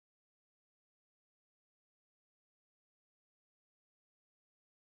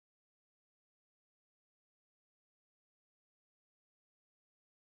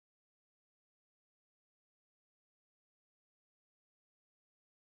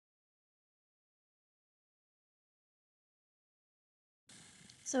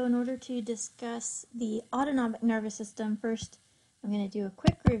So in order to discuss the autonomic nervous system, first I'm going to do a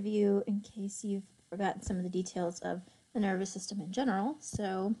quick review in case you've forgotten some of the details of the nervous system in general.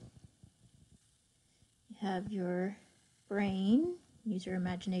 So you have your brain. Use your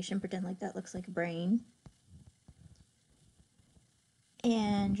imagination, pretend like that looks like a brain.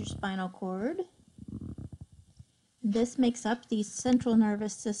 And your spinal cord. This makes up the central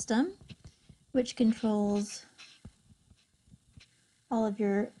nervous system, which controls all of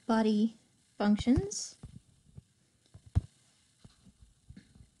your body functions.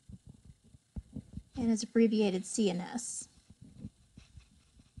 And is abbreviated CNS.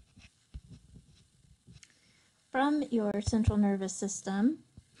 From your central nervous system,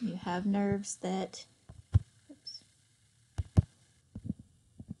 you have nerves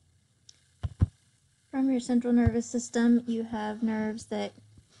that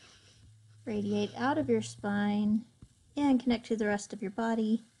radiate out of your spine and connect to the rest of your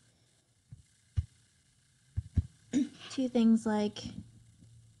body to things like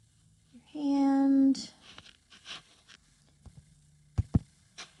your hand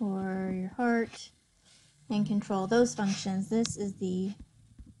or your heart and control those functions. This is the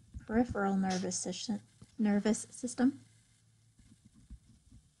peripheral nervous system.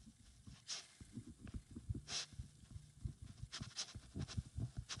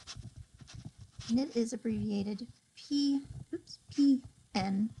 And it is abbreviated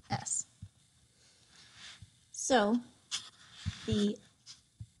PNS. So, the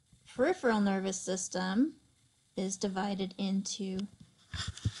peripheral nervous system is divided into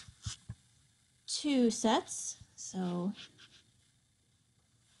two sets. So,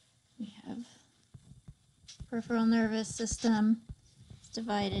 we have peripheral nervous system. It's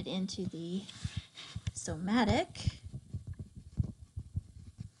divided into the somatic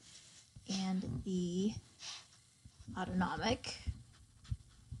and the autonomic.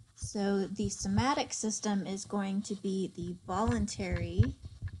 So the somatic system is going to be the voluntary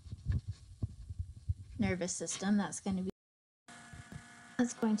nervous system. That's going to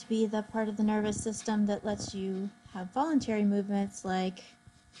be the part of the nervous system that lets you have voluntary movements like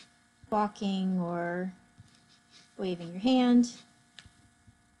walking or waving your hand.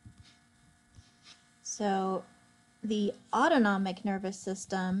 So the autonomic nervous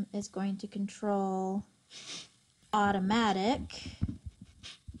system is going to control automatic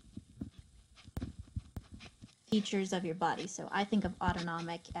features of your body. So I think of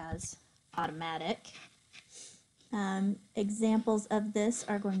autonomic as automatic. Examples of this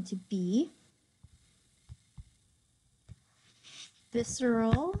are going to be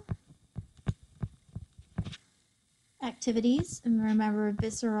visceral activities. And remember,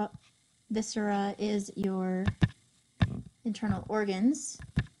 viscera is your internal organs.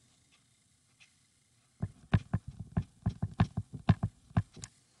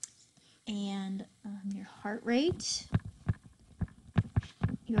 And your heart rate,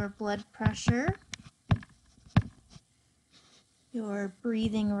 your blood pressure, your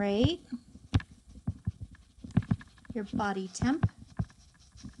breathing rate, your body temp,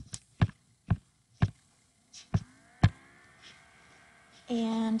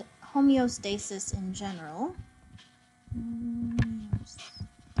 and homeostasis in general.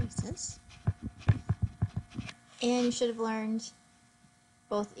 Homeostasis. And you should have learned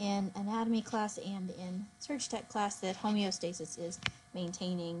both in anatomy class and in surg tech class that homeostasis is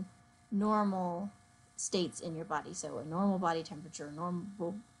maintaining normal states in your body. So a normal body temperature,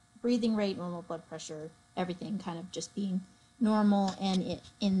 normal breathing rate, normal blood pressure, everything kind of just being normal and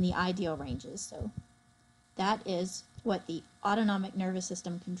in the ideal ranges. So that is what the autonomic nervous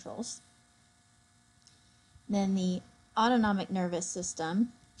system controls. Then the autonomic nervous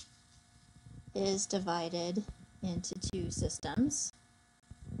system is divided into two systems.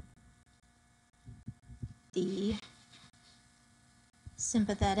 The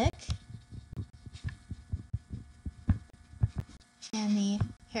sympathetic and the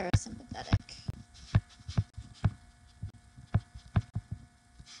parasympathetic.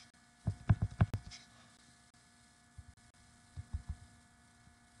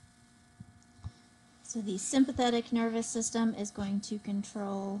 So the sympathetic nervous system is going to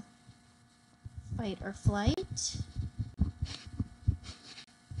control fight or flight.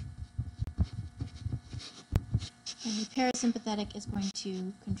 And the parasympathetic is going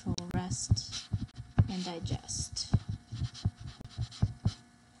to control rest and digest.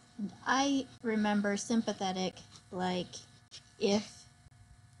 And I remember sympathetic like if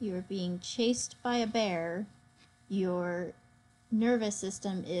you're being chased by a bear, your nervous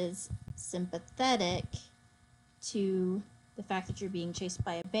system is sympathetic to the fact that you're being chased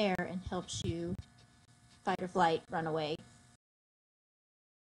by a bear and helps you fight or flight, run away,